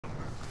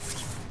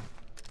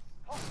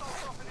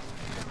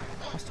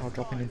Hostile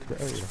dropping into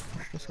the area.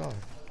 Watch the sky.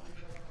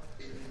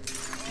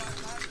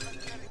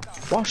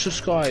 Watch the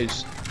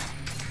skies.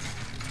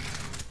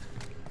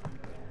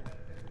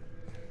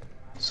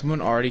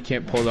 Someone already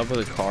can't pull up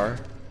with a car.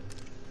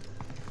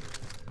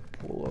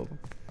 Pull up.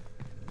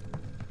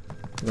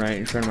 Right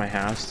in front of my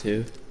house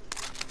too.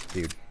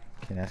 Dude,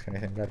 can't ask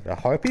anything about it. The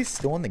Harpy's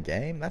still in the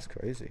game? That's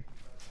crazy.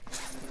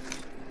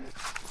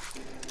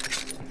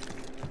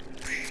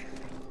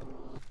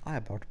 I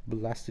about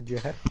blasted your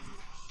head.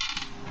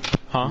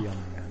 Huh? Yum,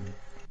 yum.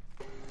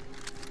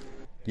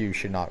 You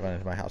should not run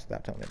into my house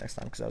without telling me next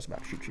time, because I was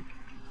about to shoot you.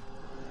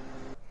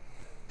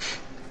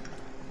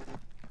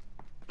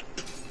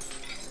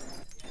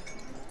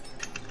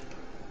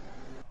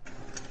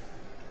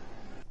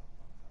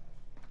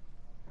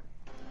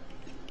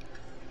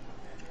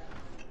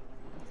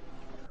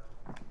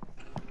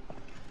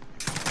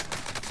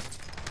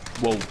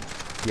 Whoa.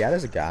 Yeah,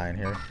 there's a guy in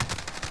here.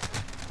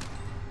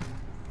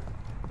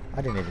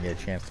 I didn't even get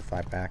a chance to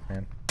fight back,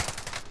 man.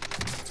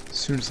 As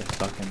soon as I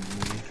fucking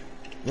leave.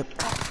 Yep.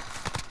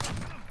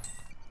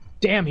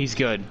 Damn, he's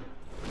good.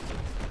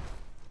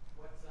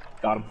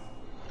 Got him.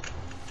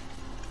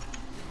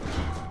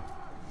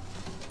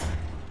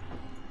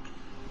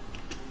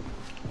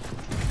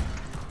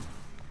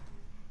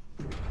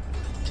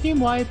 Team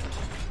wipe.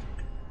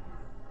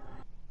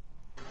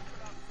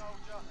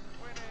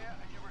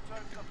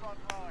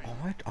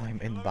 Alright, I'm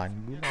in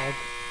Bangalore.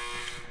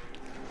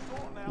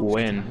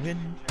 Win.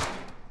 Win.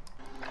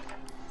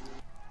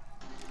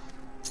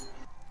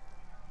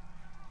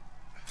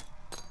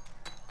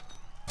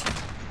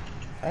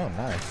 Oh,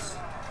 nice.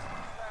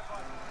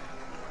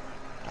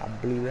 I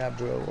blew that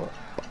bro up.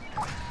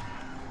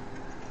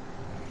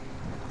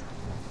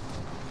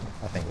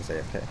 I think it was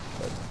AFK,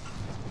 but...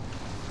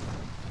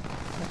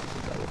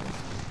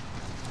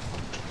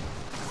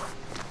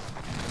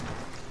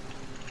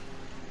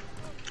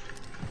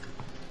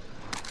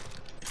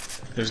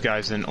 There's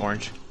guys in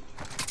orange.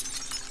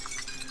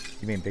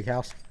 You mean big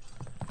house?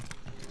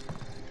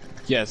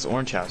 Yeah, it's the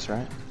orange house,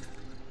 right?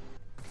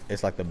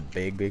 It's like the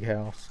big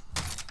house?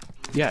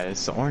 Yeah,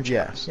 it's the orange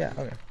house. Yeah,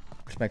 okay.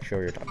 Just make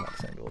sure you're talking about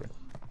the same building.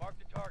 Mark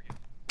the target.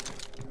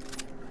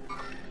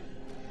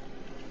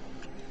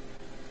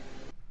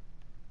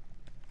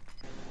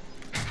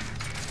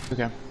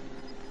 Okay.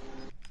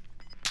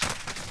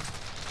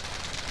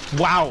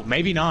 Wow,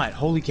 maybe not.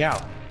 Holy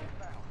cow.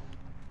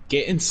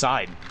 Get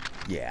inside.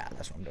 Yeah,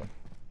 that's what I'm doing.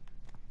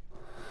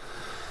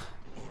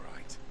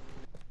 Alright.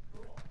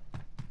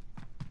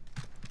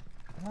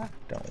 I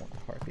don't want the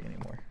Harpy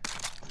anymore.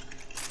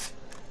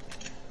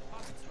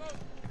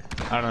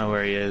 I don't know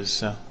where he is,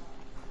 so.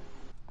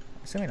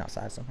 Assuming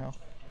outside somehow.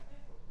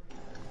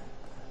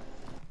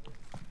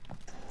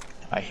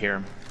 I hear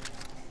him.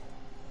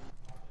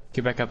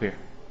 Get back up here.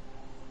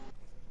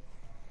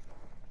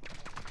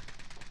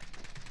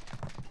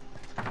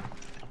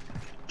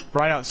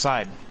 Right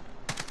outside.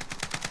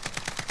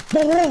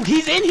 Whoa, whoa,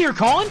 he's in here,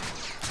 Colin!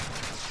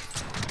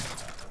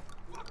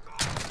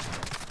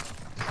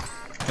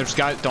 There's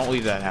guys, don't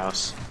leave that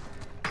house.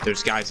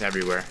 There's guys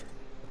everywhere.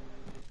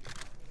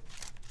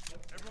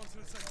 Everyone's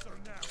in the safe zone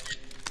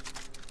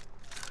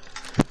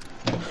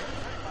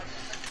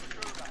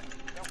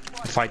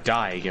now. If I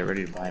die, get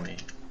ready to buy me.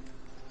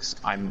 'Cause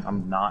I'm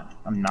not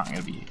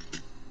gonna be.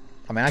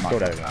 I mean, I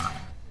killed everyone.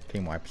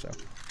 Team wipe, so.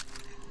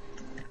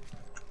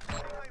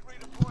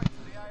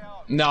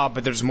 No,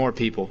 but there's more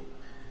people.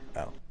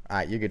 Oh.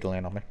 Alright, you get to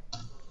land on me.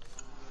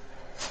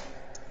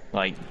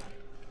 Like,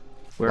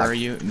 where are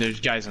you? There's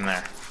guys in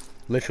there.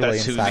 Literally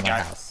That's who inside the my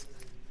guy- house.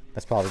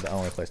 That's probably the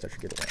only place that should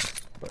get to land.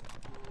 But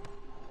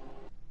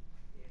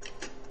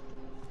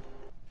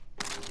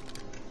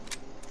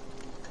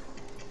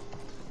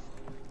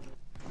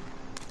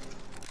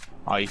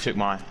Oh, you took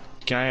mine.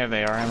 Can I have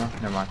AR ammo?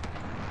 Never mind.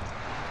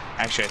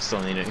 Actually, I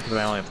still need it because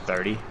I only have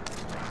 30.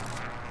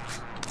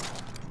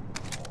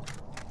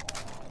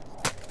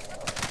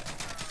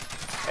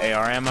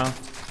 AR ammo?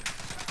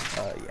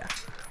 yeah.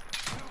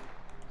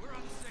 We're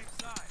on the same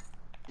side.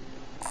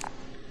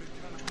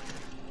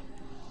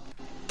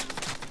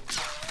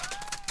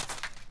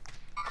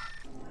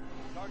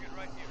 Target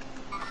right here.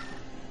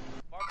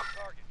 Mark the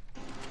target.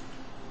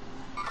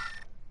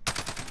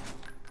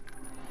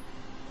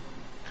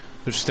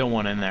 There's still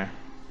one in there.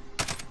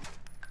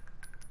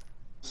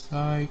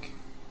 Psych.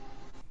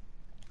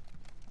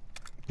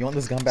 You want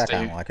this gun back? Stay I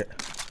don't here. like it.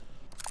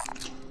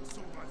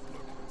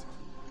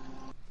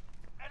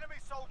 Enemy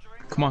soldier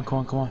in. Come on, come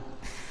on, come on.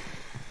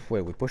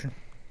 Wait, we pushing?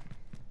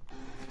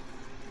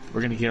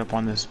 We're gonna get up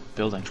on this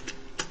building.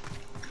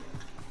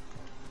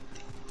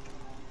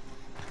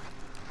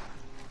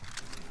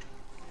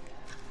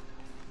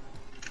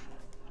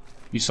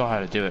 You saw how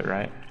to do it,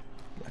 right?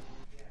 Yeah.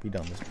 We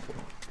done this before.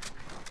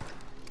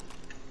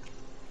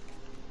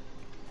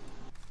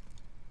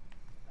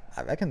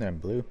 I reckon they're in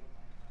blue.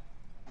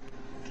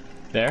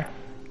 There?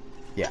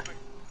 Yeah.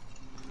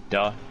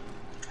 Duh.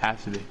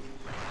 Have to be.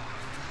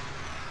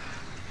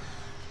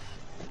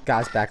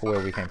 Guys, back where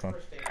we came from.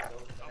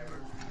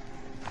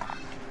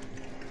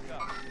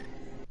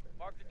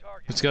 Mark the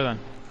target. Let's go then.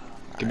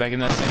 Get back in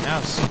that same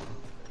house.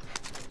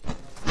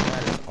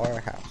 That is our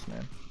house,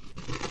 man.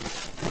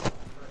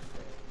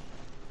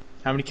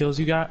 How many kills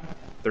you got?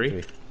 3?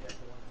 3.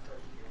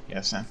 Yeah,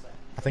 Sam.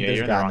 I think Yeah, there's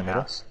you're a guy in wrong the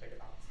middle. house.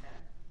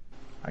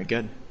 Alright,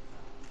 good.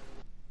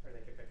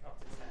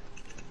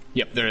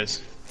 Yep, there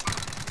is.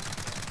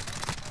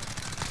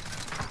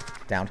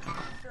 Down.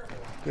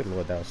 Good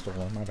lord, that was still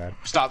one. My bad.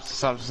 Stop,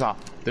 stop, stop.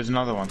 There's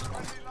another one.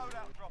 Friendly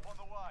loadout drop on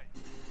the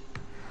way.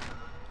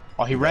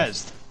 Oh, he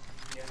rezzed.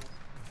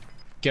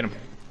 Get him.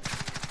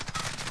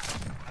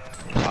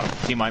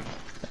 Team wipe.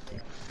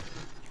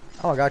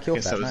 Oh, I got killed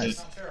Guess that. that was Nice.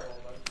 it.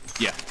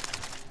 Yeah.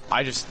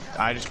 I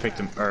just picked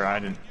him, or I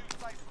didn't.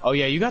 Oh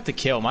yeah, you got the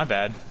kill, my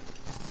bad.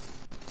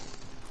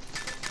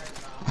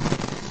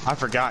 I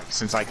forgot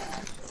since I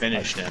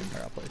finished him.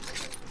 Alright, I'll play.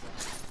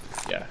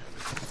 Yeah.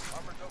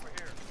 Armor's over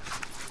here.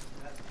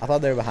 I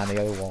thought they were behind the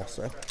other wall,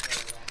 so.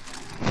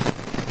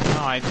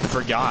 No, I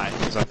forgot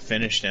because I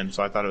finished him,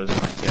 so I thought it was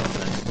my kill, and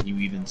then you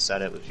even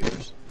said it was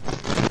yours.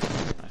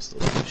 I still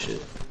took the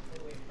shit.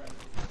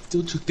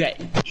 Still took that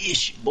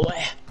ish, boy.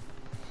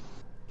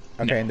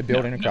 Okay, No, in the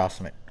building no, no. across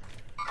from it.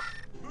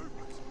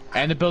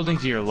 And the building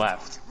to your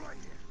left.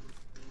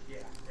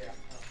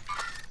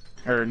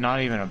 Or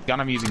not even a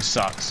gun I'm using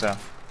sucks, so.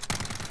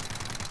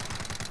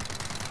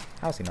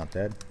 How's he not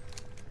dead?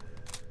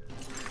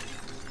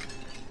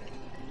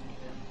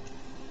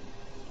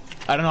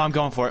 I don't know, I'm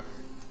going for it.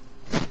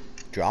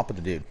 Drop with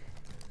the dude.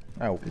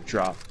 Oh,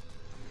 Drop.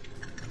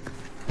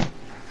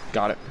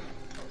 Got it.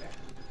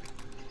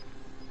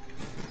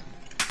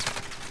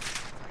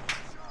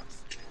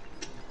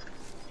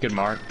 Good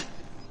mark.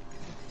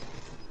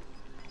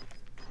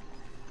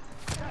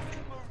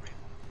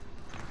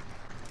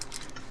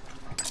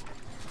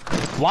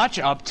 Watch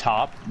up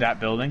top, that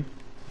building.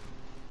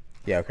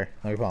 yeah, okay.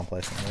 Let me put on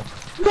place.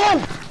 No!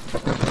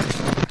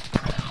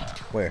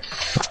 Where?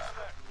 Get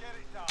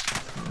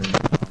it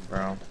done.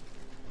 Bro.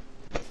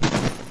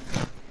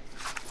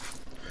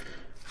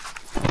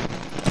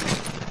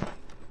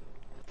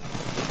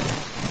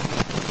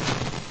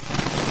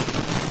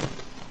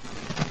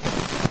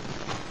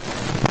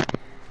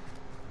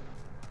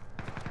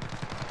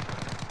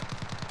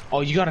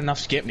 Oh, you got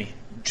enough to get me.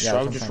 Just, Yeah,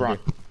 I that's would what just I'm run.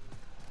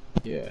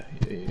 trying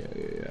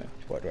Yeah.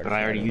 What, But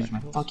I already used my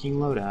fucking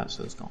loadout,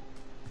 so it's gone.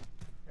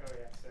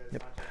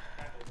 Yep.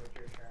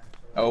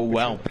 Oh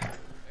well.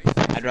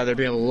 I'd rather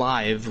be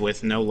alive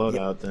with no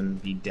loadout than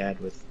be dead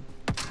with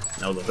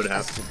no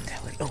loadout.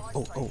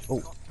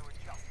 Oh.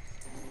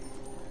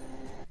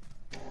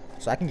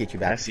 So I can get you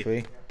back I see.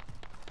 free,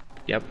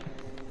 Yep.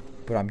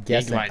 but I'm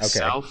Guessing guessing. Okay.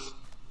 myself.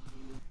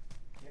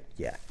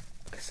 Yeah.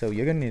 So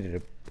you're gonna need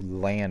to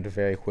land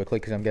very quickly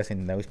because I'm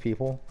guessing those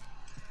people,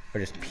 or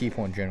just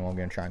people in general, are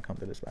gonna try and come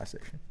to this gas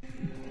station.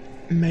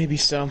 Maybe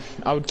so.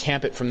 I would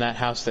camp it from that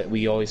house that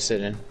we always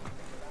sit in.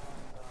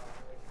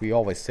 We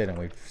always sit and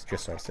we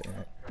just start sitting in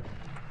it.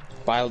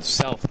 By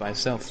itself, by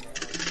itself.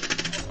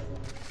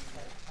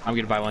 I'm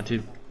gonna buy one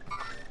too.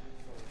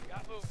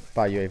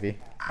 Buy UAV.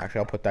 Actually,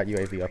 I'll put that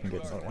UAV up and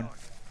get another one.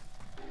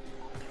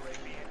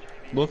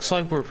 Looks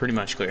like we're pretty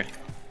much clear.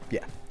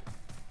 Yeah,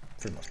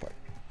 for the most part.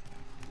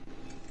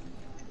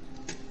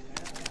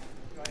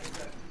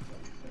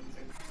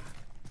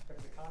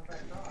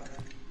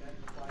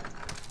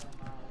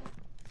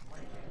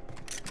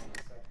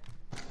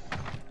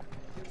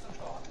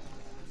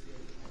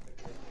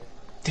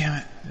 Damn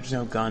it, there's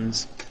no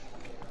guns.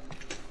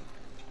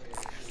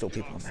 Still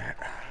people in that.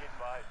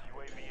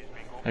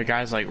 That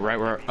guy's like right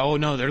where. Oh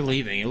no, they're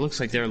leaving. It looks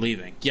like they're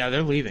leaving. Yeah,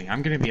 they're leaving.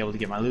 I'm gonna be able to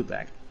get my loot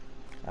back.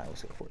 Alright,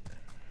 let's go for it.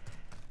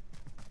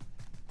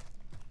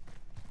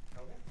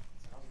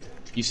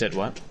 You said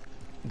what?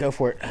 Go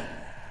for it.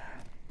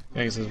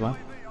 I guess as well.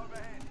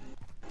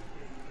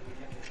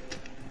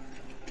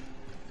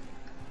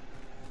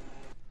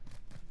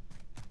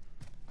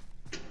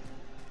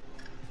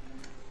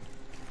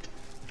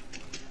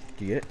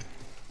 Do you get it?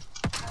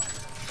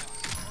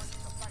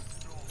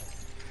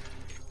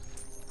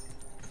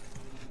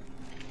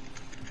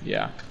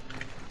 Yeah.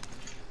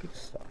 Good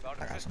stuff. Found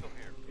I a got some. pistol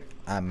here.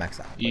 I'm maxed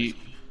out. You.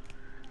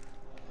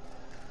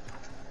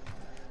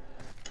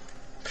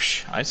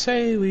 I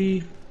say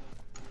we.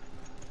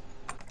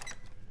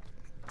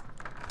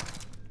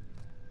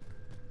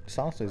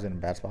 Honestly in a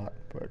bad spot,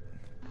 but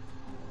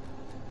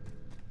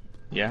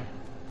Yeah.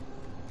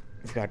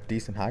 we've got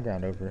decent high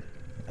ground over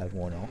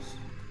everyone else.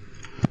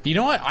 You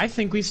know what? I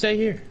think we stay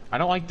here. I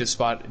don't like this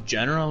spot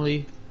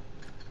generally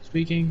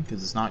speaking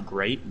because it's not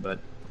great, but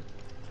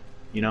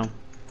you know,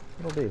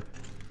 It'll do.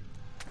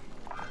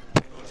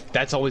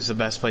 that's always the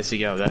best place to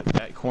go.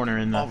 That corner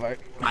in the. Alright.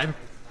 I've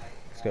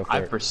Let's go for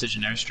I've it.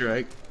 precision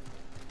airstrike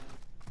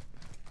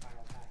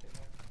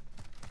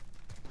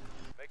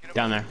Making a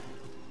down move. there.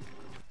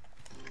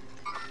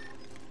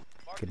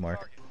 Good the mark.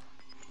 target.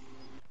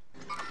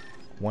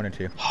 1 and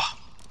 2.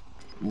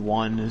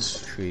 One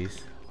is.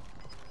 Trees.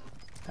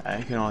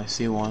 I can only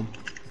see one.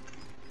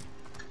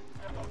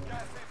 Gas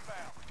inbound.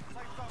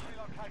 Safe zone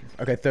relocation.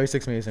 Okay,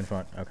 36 meters in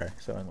front. Okay,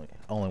 so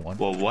only one.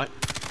 Well, what?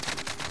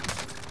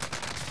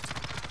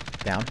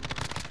 Down.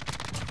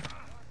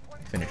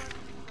 Finished.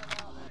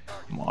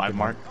 Well, I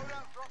mark.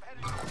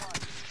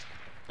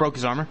 Broke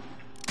his armor.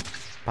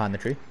 Behind the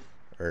tree?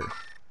 Or...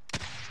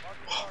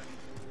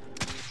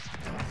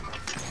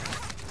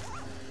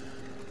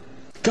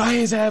 Got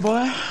his head,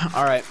 boy.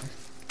 Alright.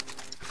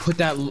 Put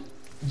that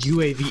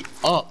UAV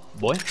up,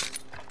 boy.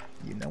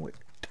 You know it.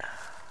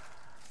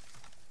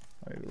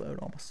 I reload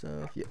all my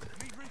stuff. Yeah.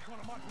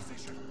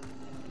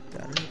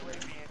 Got it.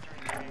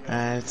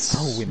 That's...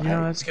 Oh, we might.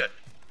 That's good.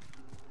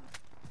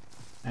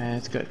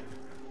 That's good.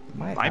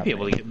 Might be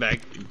able to get back...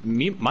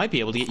 Might be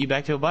able to get you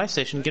back to a buy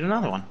station and get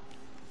another one.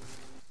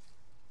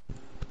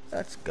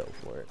 Let's go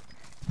for it.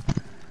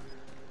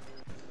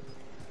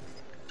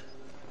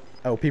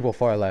 Oh, people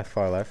far left,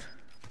 far left.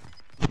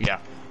 Yeah.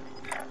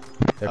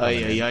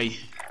 Ay.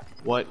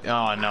 What?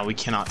 Oh no, we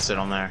cannot sit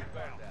on there.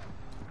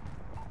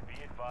 Be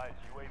advised,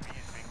 UAV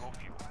is bingo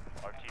fuel.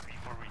 RTB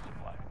for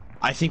resupply.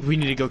 I think we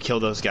need to go kill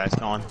those guys,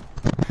 Colin.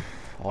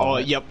 Oh,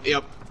 yep.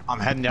 I'm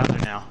heading down there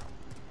now.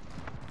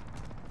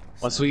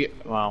 Once we...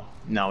 Well,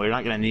 no, we're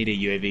not going to need a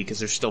UAV because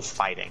they're still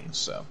fighting,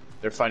 so...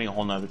 They're fighting a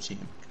whole nother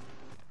team.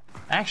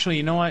 Actually,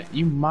 you know what?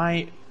 You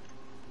might...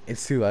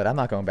 It's too late. I'm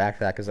not going back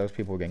to that because those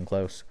people were getting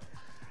close.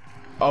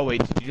 Oh,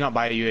 wait. Did you not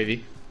buy a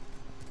UAV?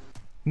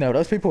 No,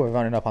 those people were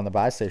running up on the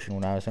buy station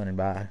when I was running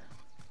by.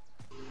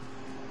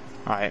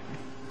 Alright.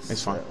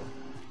 It's fine.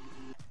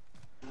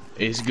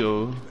 It's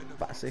go.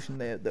 Buy station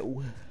there,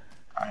 though.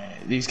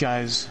 Alright, these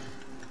guys...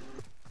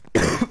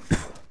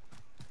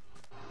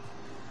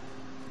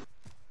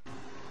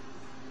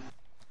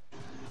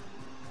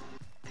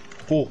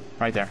 Oh,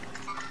 right there.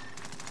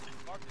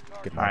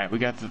 Alright, we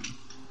got the...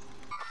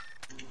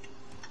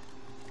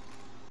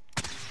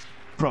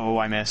 Bro,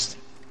 I missed.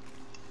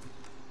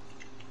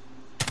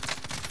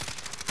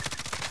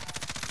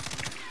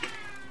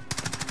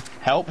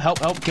 Help,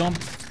 kill him.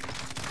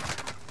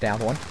 Down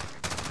one.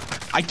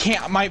 I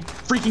can't, my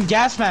freaking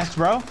gas mask,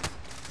 bro.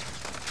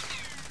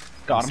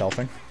 Got him.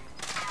 Selfing.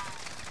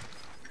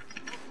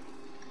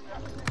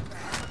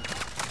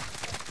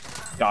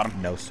 Got him.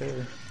 No,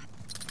 sir.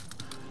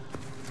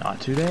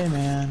 Not today,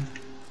 man.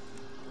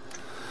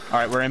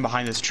 Alright, we're in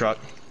behind this truck.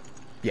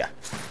 Yeah.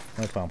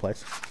 I'm putting on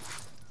plates.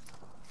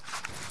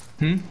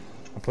 I'm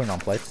putting on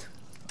plates.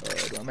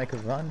 Do I make a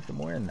run from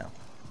where? No.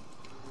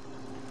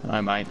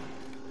 I might.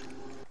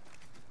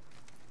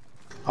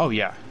 Oh,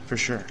 yeah, for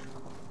sure.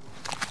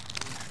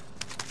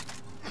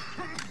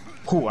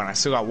 Cool, and I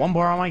still got one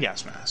bar on my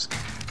gas mask.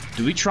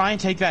 Do we try and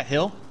take that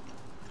hill?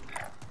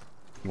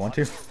 You want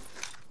to? Can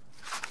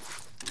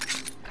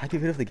I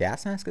get rid of the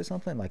gas mask or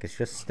something? Like it's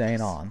just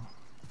staying on.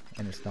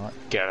 And it's not.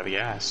 Get out of the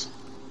gas.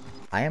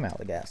 I am out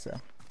of gas though.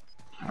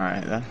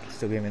 Alright then.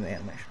 Still giving me the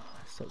animation.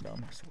 So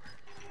dumb, I swear.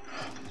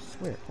 I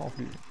swear, Call of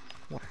Duty.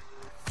 What?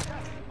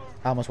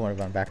 I almost want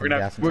to run back on the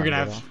gas. We're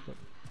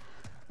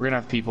gonna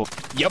have people.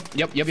 Yep.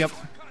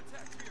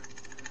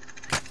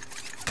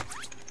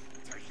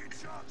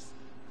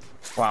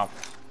 Wow.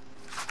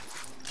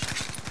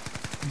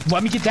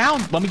 Let me get down.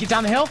 Let me get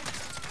down the hill.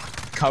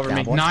 Cover down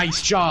me. One.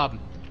 Nice job.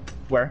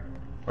 Where?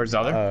 Where's the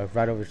other?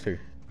 Right over two.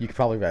 You could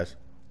probably res.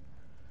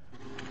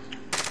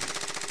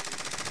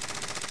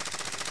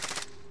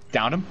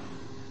 Downed him.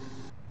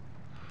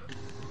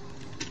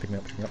 Pick me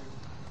up.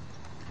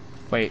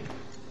 Wait.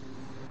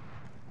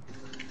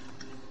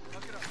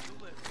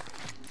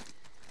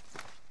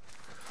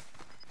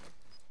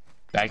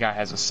 That guy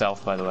has a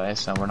self, by the way,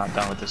 so we're not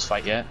done with this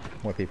fight yet.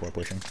 More people are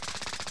pushing.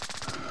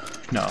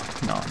 No.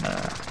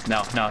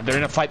 They're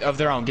in a fight of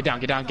their own. Get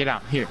down.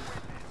 Here.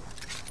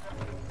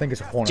 I think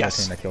it's a whole other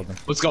team that killed them.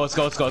 Let's go.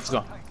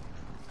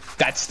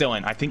 That's still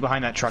in. I think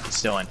behind that truck is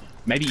still in.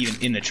 Maybe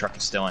even in the truck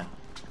is still in.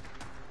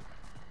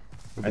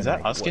 Is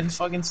that us getting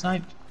fucking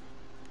sniped?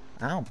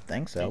 I don't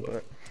think so,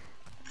 but...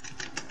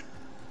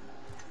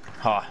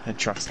 Ha, the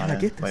truck's not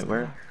in. Wait,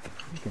 where?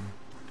 Freaking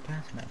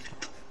gas mask.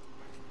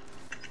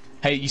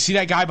 Hey, you see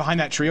that guy behind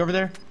that tree over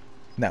there?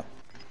 No.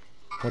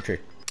 What tree?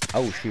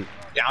 Oh, shoot.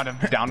 Down him.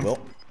 Well,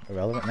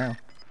 irrelevant now.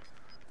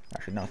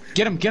 Actually, no.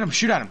 Get him,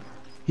 shoot at him.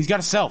 He's got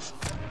a self.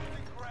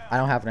 I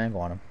don't have an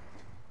angle on him.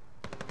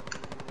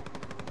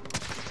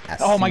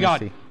 Oh my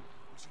god.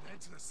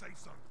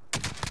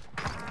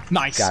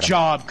 Nice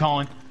job,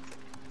 Colin.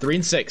 3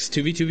 and 6,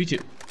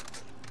 2v2v2.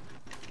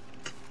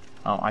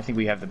 Oh, I think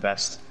we have the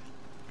best.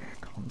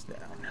 Calms down.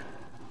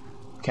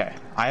 Okay,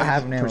 I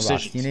have an ammo box.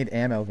 precision. You need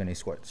ammo, Vinny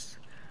Squirts.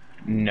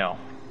 No.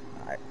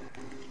 Alright.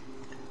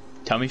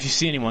 Tell me if you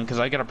see anyone, because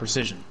I got a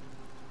precision.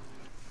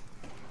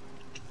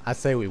 I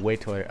say we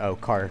wait till... Oh,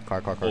 car.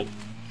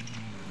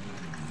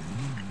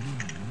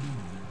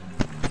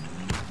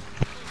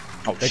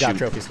 Oh, they got a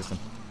trophy system.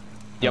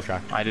 Yep,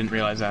 I didn't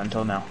realize that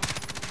until now.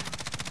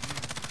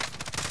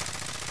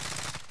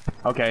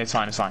 Okay, it's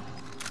fine.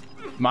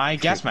 My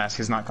gas mask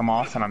has not come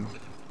off, and I'm...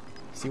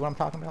 See what I'm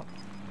talking about?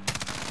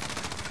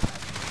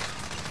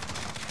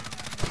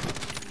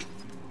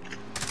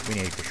 We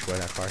need to destroy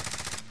that car.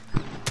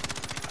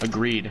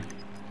 Agreed.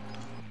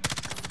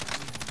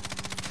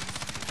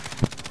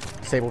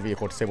 Disable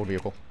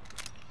vehicle.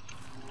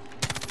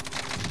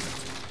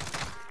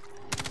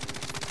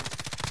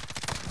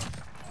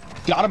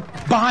 Got him.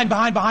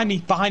 Behind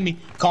me.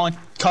 Colin,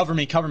 cover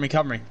me.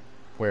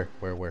 Where?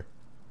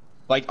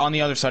 Like on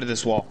the other side of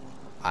this wall.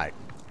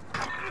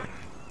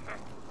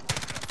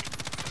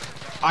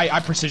 I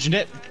precisioned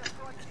it.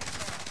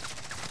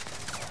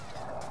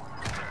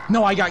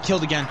 No, I got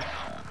killed again.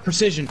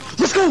 Precision.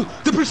 Let's go!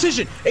 The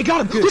precision! It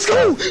got him! Good Let's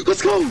stuff. go!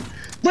 Let's go!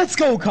 Let's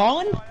go,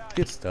 Colin!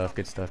 Good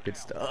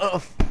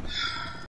stuff.